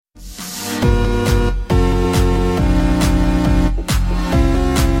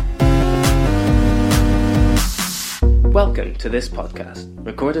Welcome to this podcast,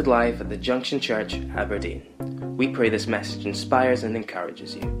 recorded live at the Junction Church, Aberdeen. We pray this message inspires and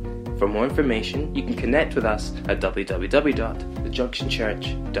encourages you. For more information, you can connect with us at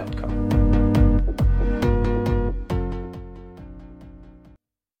www.thejunctionchurch.com.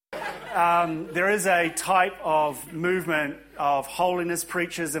 There is a type of movement of holiness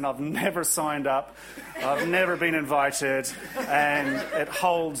preachers, and I've never signed up. I've never been invited, and it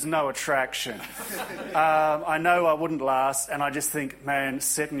holds no attraction. I know I wouldn't last, and I just think, man,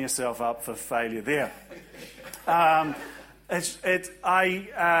 setting yourself up for failure there.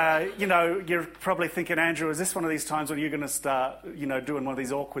 You're probably thinking, Andrew, is this one of these times when you're going to start, doing one of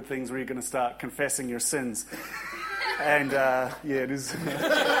these awkward things where you're going to start confessing your sins? And, it is.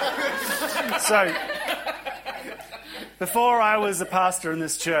 So, before I was a pastor in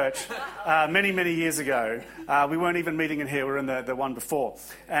this church, many, many years ago, we weren't even meeting in here, we were in the one before.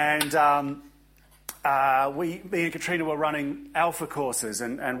 And me and Katrina were running alpha courses,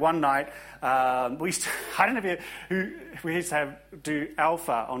 and one night, we used to do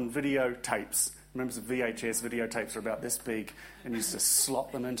alpha on videotapes. Remember, the VHS videotapes are about this big, and you used to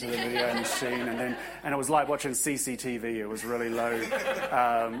slot them into the video machine, and it was like watching CCTV. It was really low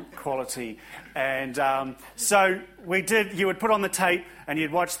quality, and so we did. You would put on the tape, and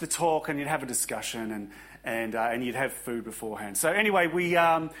you'd watch the talk, and you'd have a discussion, and you'd have food beforehand. So anyway, we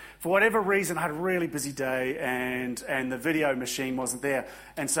for whatever reason I had a really busy day, and the video machine wasn't there,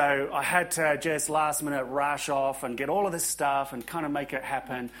 and so I had to just last minute rush off and get all of this stuff and kind of make it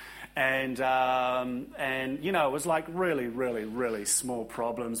happen. And it was like really, really, really small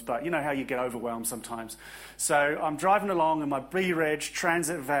problems, but you know how you get overwhelmed sometimes. So I'm driving along in my B-Reg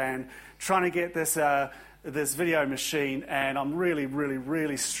transit van, trying to get this video machine, and I'm really, really,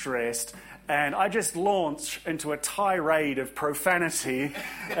 really stressed. And I just launch into a tirade of profanity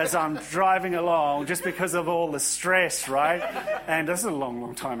as I'm driving along, just because of all the stress, right? And this is a long,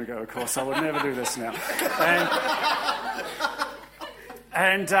 long time ago, of course. I would never do this now.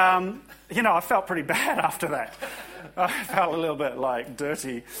 And I felt pretty bad after that. I felt a little bit like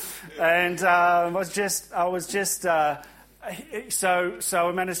dirty, and so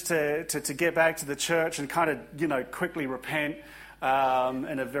I managed to get back to the church and kind of quickly repent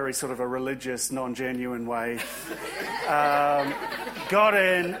in a very sort of a religious, non-genuine way. Got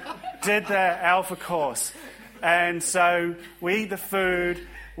in, did the alpha course, and so we eat the food,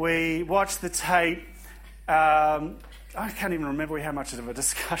 we watch the tape. I can't even remember we had much of a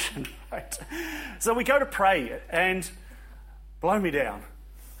discussion, right? So we go to pray, and blow me down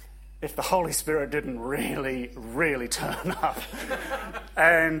if the Holy Spirit didn't really, really turn up.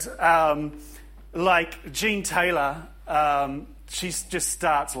 And like Jean Taylor, she just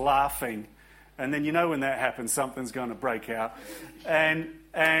starts laughing, and then when that happens, something's going to break out. And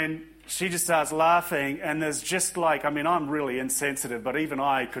she just starts laughing, and there's just I'm really insensitive, but even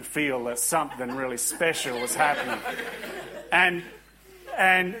I could feel that something really special was happening. And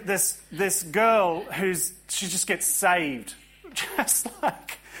this girl she just gets saved,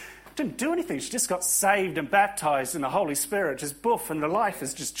 didn't do anything. She just got saved and baptized in the Holy Spirit, just boof, and her life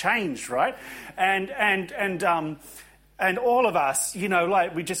has just changed, right? And all of us,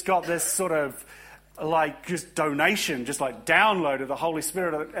 we just got this sort of just donation, just download of the Holy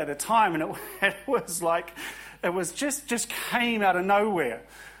Spirit at a time, and it was just came out of nowhere,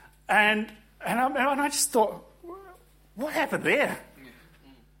 and I just thought, what happened there?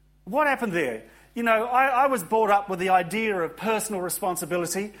 What happened there? I was brought up with the idea of personal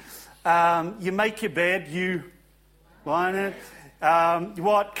responsibility. You make your bed, you lie in it.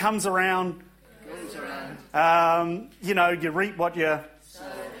 What comes around, you reap what you.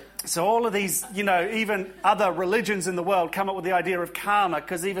 So all of these, even other religions in the world come up with the idea of karma,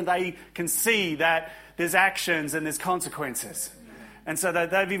 because even they can see that there's actions and there's consequences. And so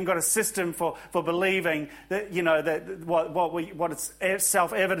they've even got a system for believing that, that what is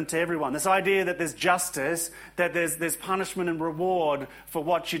self-evident to everyone. This idea that there's justice, that there's punishment and reward for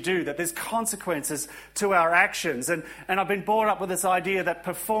what you do, that there's consequences to our actions. And I've been brought up with this idea that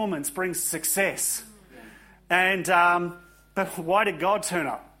performance brings success. And but why did God turn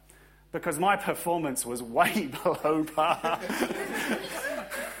up? Because my performance was way below par.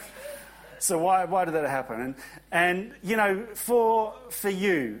 So why did that happen? And for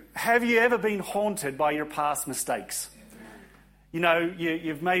you, have you ever been haunted by your past mistakes?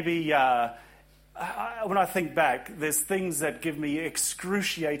 You've maybe, when I think back, there's things that give me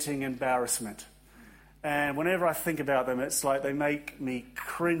excruciating embarrassment. And whenever I think about them, it's like they make me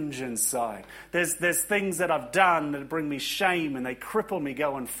cringe inside. There's things that I've done that bring me shame, and they cripple me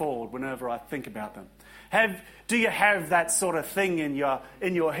going forward whenever I think about them. Do you have that sort of thing in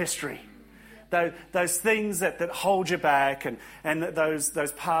your history? those things that hold you back, and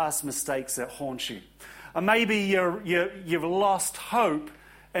those past mistakes that haunt you. Or maybe you've lost hope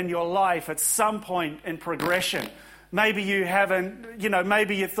in your life at some point in progression. Maybe you haven't,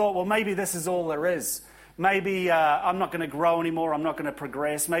 maybe you thought, well, maybe this is all there is. Maybe I'm not going to grow anymore. I'm not going to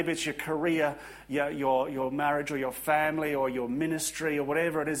progress. Maybe it's your career, your marriage, or your family, or your ministry, or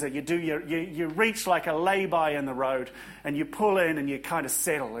whatever it is that you do. You reach like a lay-by in the road, and you pull in, and you kind of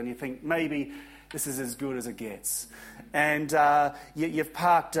settle, and you think maybe this is as good as it gets. And you've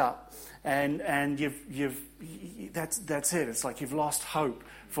parked up, and that's it. It's like you've lost hope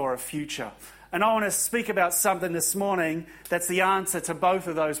for a future. And I want to speak about something this morning that's the answer to both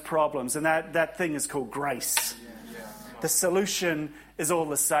of those problems, and that thing is called grace. The solution is all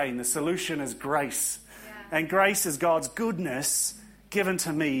the same. The solution is grace. And grace is God's goodness given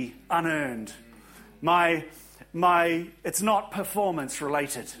to me unearned. It's not performance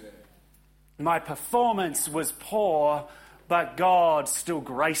related. My performance was poor, but God still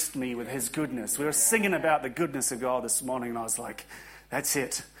graced me with his goodness. We were singing about the goodness of God this morning, and I was like, that's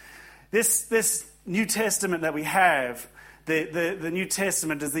it. This New Testament that we have, the New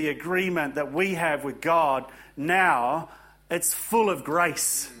Testament is the agreement that we have with God now. It's full of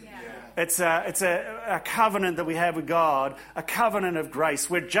grace. Yeah. It's a covenant that we have with God, a covenant of grace.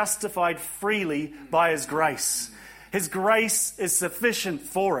 We're justified freely by his grace. His grace is sufficient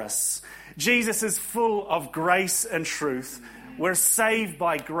for us. Jesus is full of grace and truth. We're saved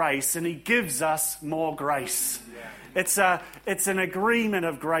by grace, and he gives us more grace. It's an agreement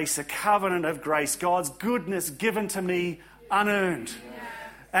of grace, a covenant of grace, God's goodness given to me unearned.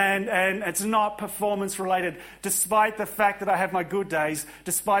 And it's not performance related. Despite the fact that I have my good days,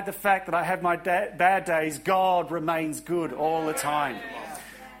 despite the fact that I have my bad days, God remains good all the time.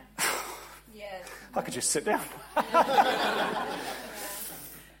 I could just sit down.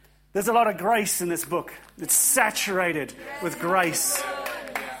 There's a lot of grace in this book. It's saturated with grace.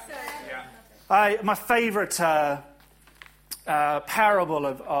 My favourite parable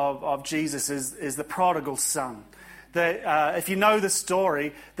of Jesus is the prodigal son. If you know the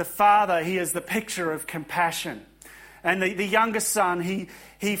story, the father, he is the picture of compassion. And the younger son,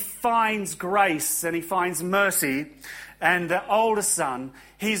 he finds grace and he finds mercy. And the older son,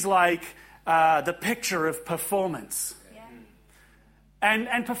 he's like the picture of performance.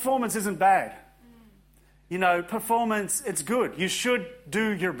 And performance isn't bad. Performance, it's good. You should do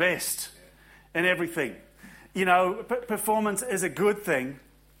your best in everything. Performance is a good thing.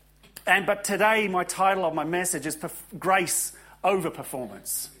 But today, my title of my message is Grace Over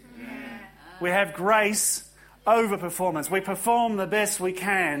Performance. We have grace over performance. We perform the best we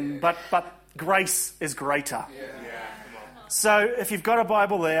can, but grace is greater. So if you've got a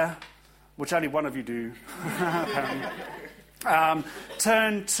Bible there, which only one of you do,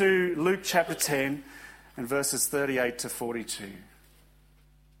 turn to Luke chapter 10 and verses 38 to 42.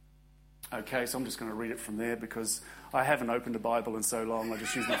 Okay, so I'm just going to read it from there because I haven't opened a Bible in so long. I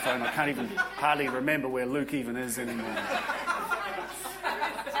just use my phone. I can't even hardly remember where Luke even is anymore.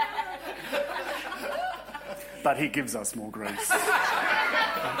 But he gives us more grace.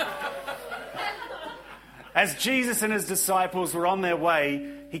 As Jesus and his disciples were on their way,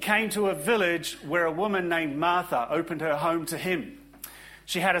 he came to a village where a woman named Martha opened her home to him.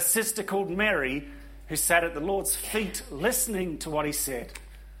 She had a sister called Mary who sat at the Lord's feet listening to what he said.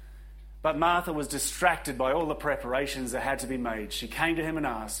 But Martha was distracted by all the preparations that had to be made. She came to him and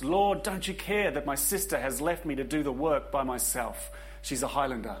asked, "Lord, don't you care that my sister has left me to do the work by myself? She's a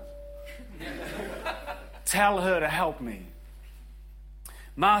Highlander. Tell her to help me."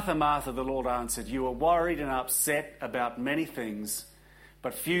 "Martha, Martha," the Lord answered, "you are worried and upset about many things,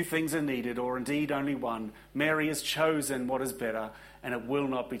 but few things are needed, or indeed only one. Mary has chosen what is better, and it will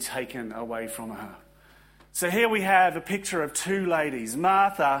not be taken away from her." So here we have a picture of two ladies.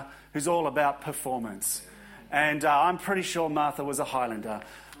 Martha, who's all about performance. And I'm pretty sure Martha was a Highlander.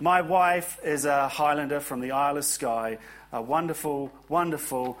 My wife is a Highlander from the Isle of Skye, a wonderful,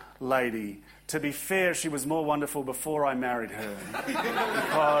 wonderful lady. To be fair, she was more wonderful before I married her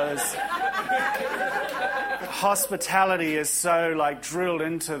because hospitality is so drilled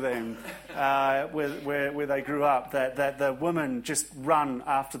into them where they grew up that the women just run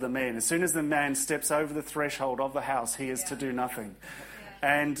after the man. As soon as the man steps over the threshold of the house, he is to do nothing.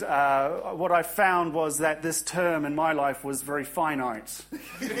 And what I found was that this term in my life was very finite.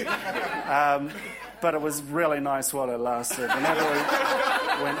 But it was really nice while it lasted. Whenever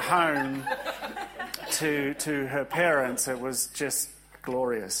we went home to her parents, it was just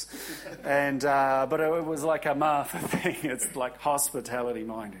glorious. And but it was like a Martha thing. It's like hospitality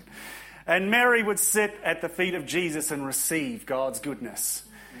minded. And Mary would sit at the feet of Jesus and receive God's goodness.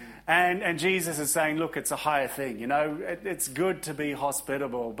 And Jesus is saying, look, it's a higher thing. You know, it's good to be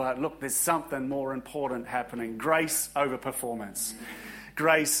hospitable, but look, there's something more important happening. Grace over performance.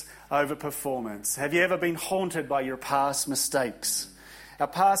 Grace over performance. Have you ever been haunted by your past mistakes? Our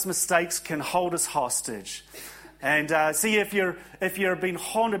past mistakes can hold us hostage. And see, if you're being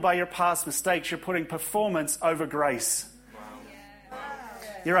haunted by your past mistakes, you're putting performance over grace. Wow.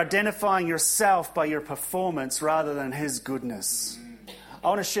 You're identifying yourself by your performance rather than His goodness. I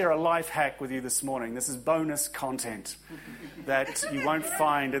want to share a life hack with you this morning. This is bonus content that you won't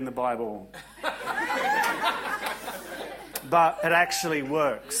find in the Bible. But it actually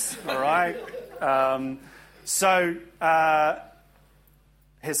works, all right?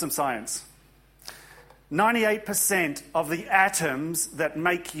 Here's some science. 98% of the atoms that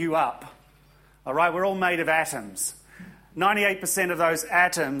make you up, all right, we're all made of atoms. 98% of those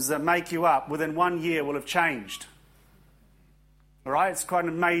atoms that make you up within 1 year will have changed. All right, it's quite an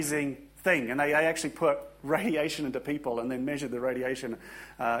amazing thing. And they actually put radiation into people and then measured the radiation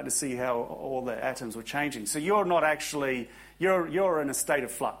to see how all the atoms were changing. So you're not actually, you're in a state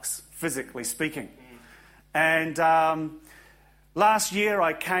of flux, physically speaking. And last year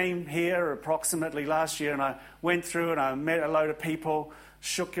I came here, approximately last year, and I went through and I met a load of people,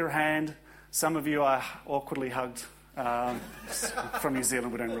 shook your hand. Some of you I awkwardly hugged. From New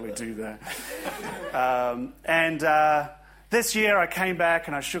Zealand, we don't really do that. This year I came back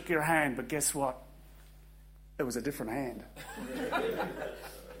and I shook your hand, but guess what? It was a different hand.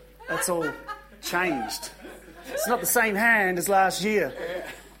 That's all changed. It's not the same hand as last year.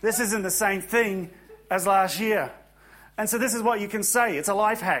 This isn't the same thing as last year. And so this is what you can say. It's a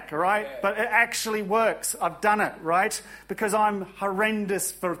life hack, all right? But it actually works. I've done it, right? Because I'm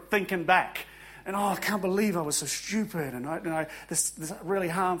horrendous for thinking back. And I can't believe I was so stupid. And this really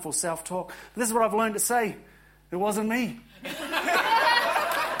harmful self-talk. But this is what I've learned to say. It wasn't me.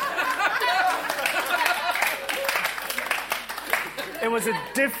 It was a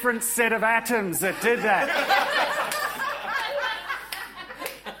different set of atoms that did that.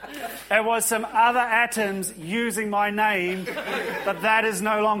 It was some other atoms using my name, but that is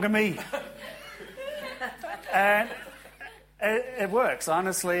no longer me. And it works,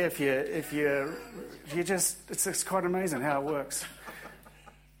 honestly. If you just, it's quite amazing how it works.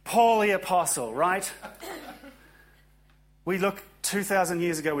 Paul the Apostle, right? We look 2,000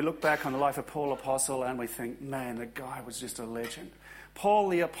 years ago. We look back on the life of Paul the Apostle, and we think, man, the guy was just a legend. Paul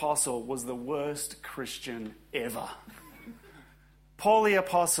the Apostle was the worst Christian ever. Paul the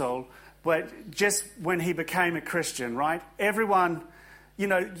Apostle, but just when he became a Christian, right? Everyone, you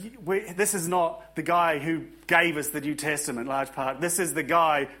know, this is not the guy who gave us the New Testament, large part. This is the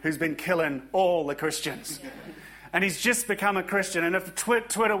guy who's been killing all the Christians. And he's just become a Christian. And if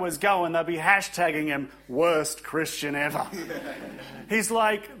Twitter was going, they'd be hashtagging him worst Christian ever. He's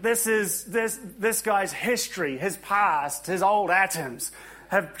like, this guy's history, his past, his old atoms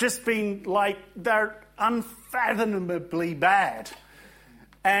have just been like, they're unfathomably bad.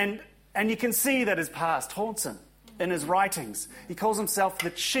 And you can see that his past haunts him in his writings. He calls himself the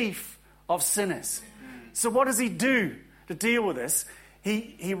chief of sinners. So what does he do to deal with this?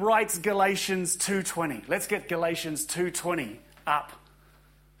 He writes Galatians 2:20. Let's get Galatians 2:20 up.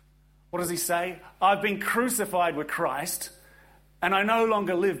 What does he say? I've been crucified with Christ, and I no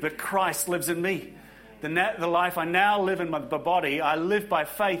longer live, but Christ lives in me. The life I now live in my body, I live by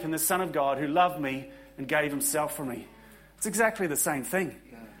faith in the Son of God who loved me and gave himself for me. It's exactly the same thing.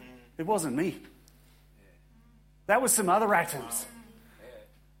 It wasn't me. That was some other atoms.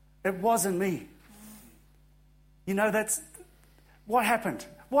 It wasn't me. You know, that's what happened.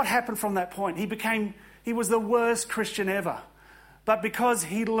 What happened from that point? He was the worst Christian ever. But because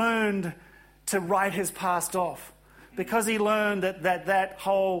he learned to write his past off, because he learned that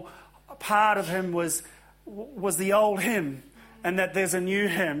whole part of him was the old him and that there's a new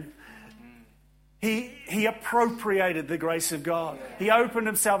him, he appropriated the grace of God. He opened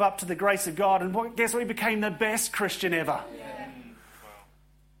himself up to the grace of God, and guess what? He became the best Christian ever.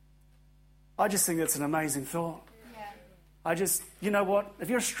 I just think that's an amazing thought. You know what? If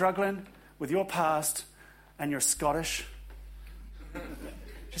you're struggling with your past and you're Scottish,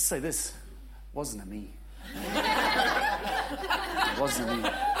 just say this: wasn't me. It wasn't me.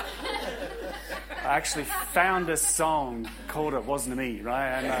 I actually found a song called "It Wasn't Me,"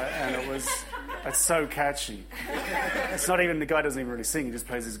 right? And it's so catchy. It's not even, the guy doesn't even really sing. He just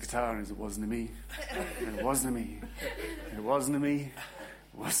plays his guitar and he says, "It wasn't me. It wasn't me. It wasn't me.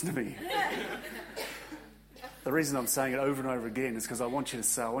 It wasn't me." The reason I'm saying it over and over again is because I want you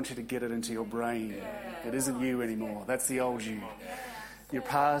to get it into your brain. It isn't you anymore. That's the old you. Your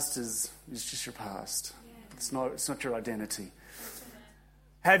past is just your past. It's not your identity.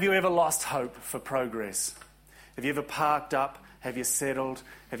 Have you ever lost hope for progress? Have you ever parked up? Have you settled?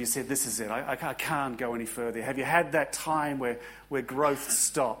 Have you said, this is it, I can't go any further? Have you had that time where growth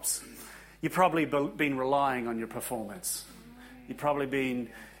stops? You've probably been relying on your performance. You've probably been,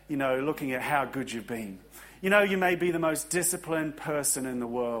 looking at how good you've been. You may be the most disciplined person in the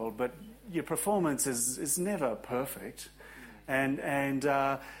world, but your performance is never perfect. And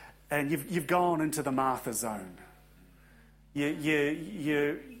you've gone into the Martha zone.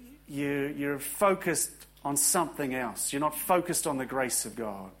 You're focused on something else. You're not focused on the grace of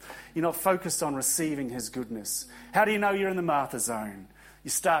God. You're not focused on receiving his goodness. How do you know you're in the Martha zone? You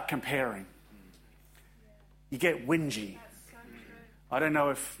start comparing. You get whingy. I don't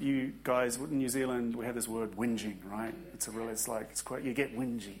know if you guys, in New Zealand, we have this word whinging, right? You get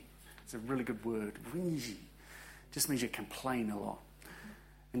whingy. It's a really good word. Whingy. Just means you complain a lot.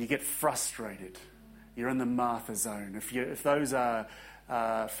 And you get frustrated. You're in the Martha zone. If those are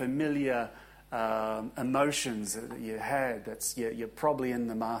familiar emotions that you had, you're probably in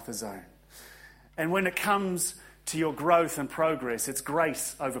the Martha zone. And when it comes to your growth and progress, it's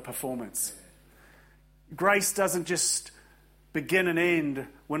grace over performance. Grace doesn't just begin and end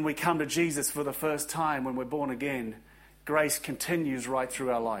when we come to Jesus for the first time, when we're born again. Grace continues right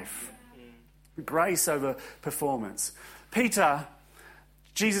through our life. Grace over performance. Peter,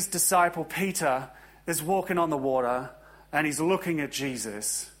 Jesus' disciple Peter, is walking on the water and he's looking at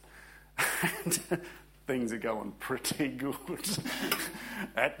Jesus. And things are going pretty good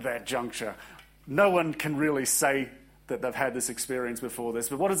at that juncture. No one can really say that they've had this experience before this.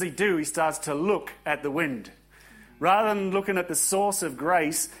 But what does he do? He starts to look at the wind. Rather than looking at the source of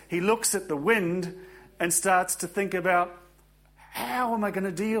grace, he looks at the wind and starts to think about, how am I going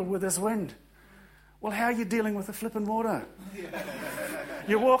to deal with this wind? Well, how are you dealing with the flipping water?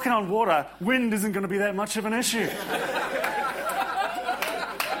 You're walking on water. Wind isn't going to be that much of an issue.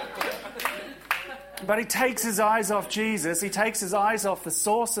 But he takes his eyes off Jesus. He takes his eyes off the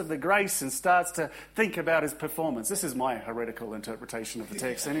source of the grace and starts to think about his performance. This is my heretical interpretation of the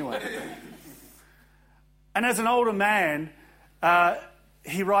text anyway. And as an older man,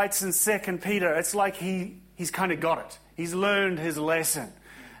 he writes in 2 Peter, it's like he's kind of got it. He's learned his lesson.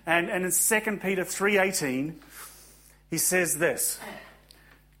 And in 2 Peter 3:18, he says this,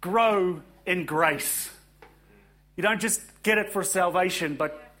 grow in grace. You don't just get it for salvation,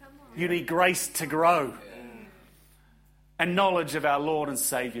 but you need grace to grow. And knowledge of our Lord and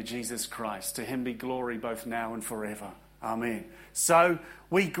Saviour, Jesus Christ. To him be glory both now and forever. Amen. So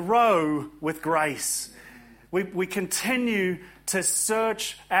we grow with grace. We continue to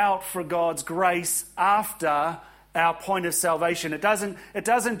search out for God's grace after our point of salvation. It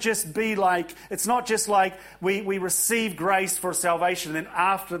doesn't just be like, it's not just like we receive grace for salvation and then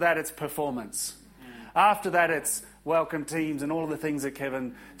after that it's performance. After that it's welcome teams and all the things that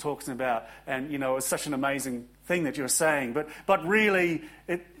Kevin talks about. And, it's such an amazing thing that you're saying. But really,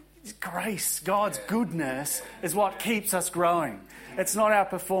 grace, God's goodness is what keeps us growing. It's not our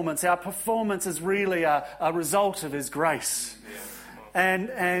performance. Our performance is really a result of his grace.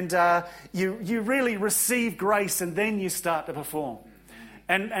 And you really receive grace and then you start to perform.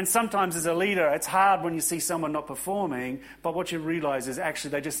 And sometimes as a leader, it's hard when you see someone not performing, but what you realize is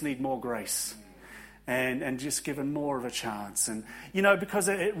actually they just need more grace. And just given more of a chance. And, because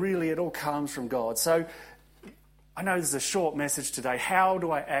it all comes from God. So I know this is a short message today. How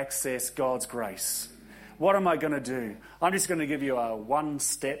do I access God's grace? What am I going to do? I'm just going to give you a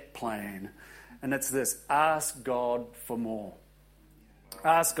one-step plan. And it's this: ask God for more.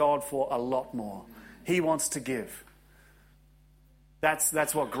 Ask God for a lot more. He wants to give.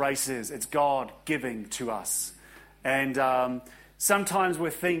 That's what grace is. It's God giving to us. And sometimes we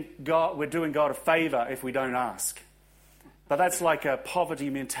think we're doing God a favour if we don't ask. But that's like a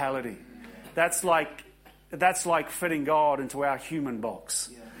poverty mentality. That's like fitting God into our human box.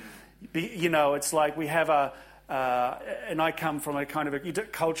 It's like we have and I come from a kind of a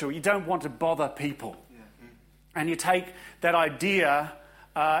culture where you don't want to bother people. And you take that idea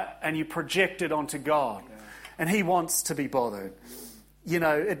and you project it onto God. And he wants to be bothered.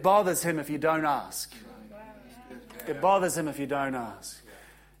 It bothers him if you don't ask. It bothers him if you don't ask.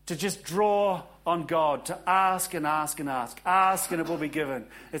 To just draw on God, to ask and ask and ask. Ask and it will be given.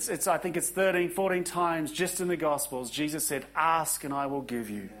 I think it's 13, 14 times just in the Gospels. Jesus said, ask and I will give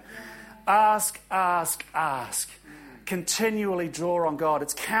you. Ask, ask, ask. Continually draw on God.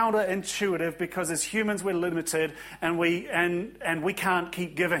 It's counterintuitive because as humans we're limited and we can't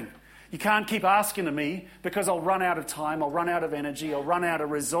keep giving. You can't keep asking of me because I'll run out of time, I'll run out of energy, I'll run out of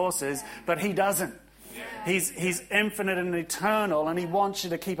resources, but he doesn't. He's infinite and eternal and he wants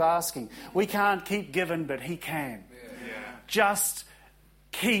you to keep asking. We can't keep giving, but he can. Just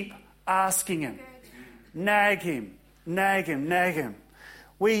Keep asking him. Nag him, nag him, nag him.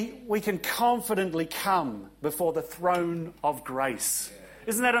 We can confidently come before the throne of grace.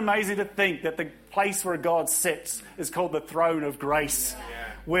 Isn't that amazing to think that the place where God sits is called the throne of grace,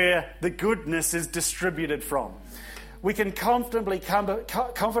 where the goodness is distributed from? We can confidently come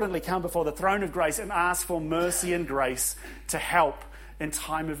before the throne of grace and ask for mercy and grace to help in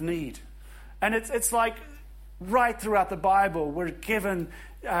time of need. And it's like right throughout the Bible, we're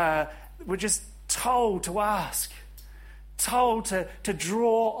just told to ask, told to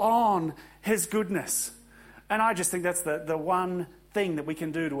draw on his goodness. And I just think that's the one thing that we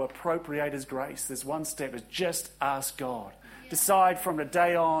can do to appropriate his grace. There's one step, is just ask God. Decide from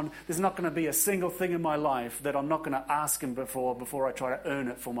today on, there's not going to be a single thing in my life that I'm not going to ask him before I try to earn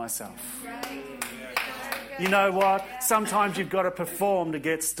it for myself. You know what? Sometimes you've got to perform to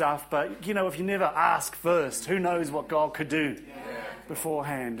get stuff, but if you never ask first, who knows what God could do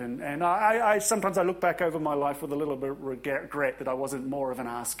beforehand. And I sometimes I look back over my life with a little bit of regret that I wasn't more of an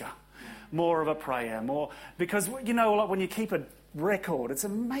asker, more of a prayer, because when you keep a record, it's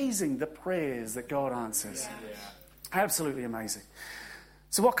amazing the prayers that God answers. Absolutely amazing.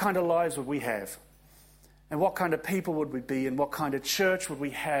 So what kind of lives would we have? And what kind of people would we be? And what kind of church would we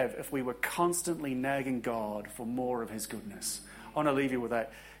have if we were constantly nagging God for more of his goodness? I want to leave you with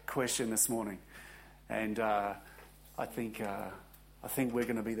that question this morning. And I think we're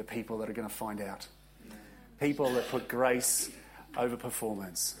going to be the people that are going to find out. People that put grace over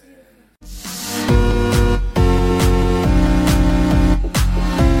performance.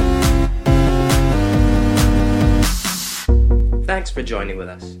 Thanks for joining with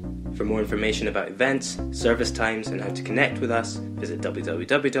us. For more information about events, service times, and how to connect with us, visit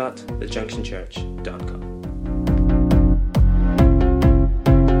www.thejunctionchurch.com.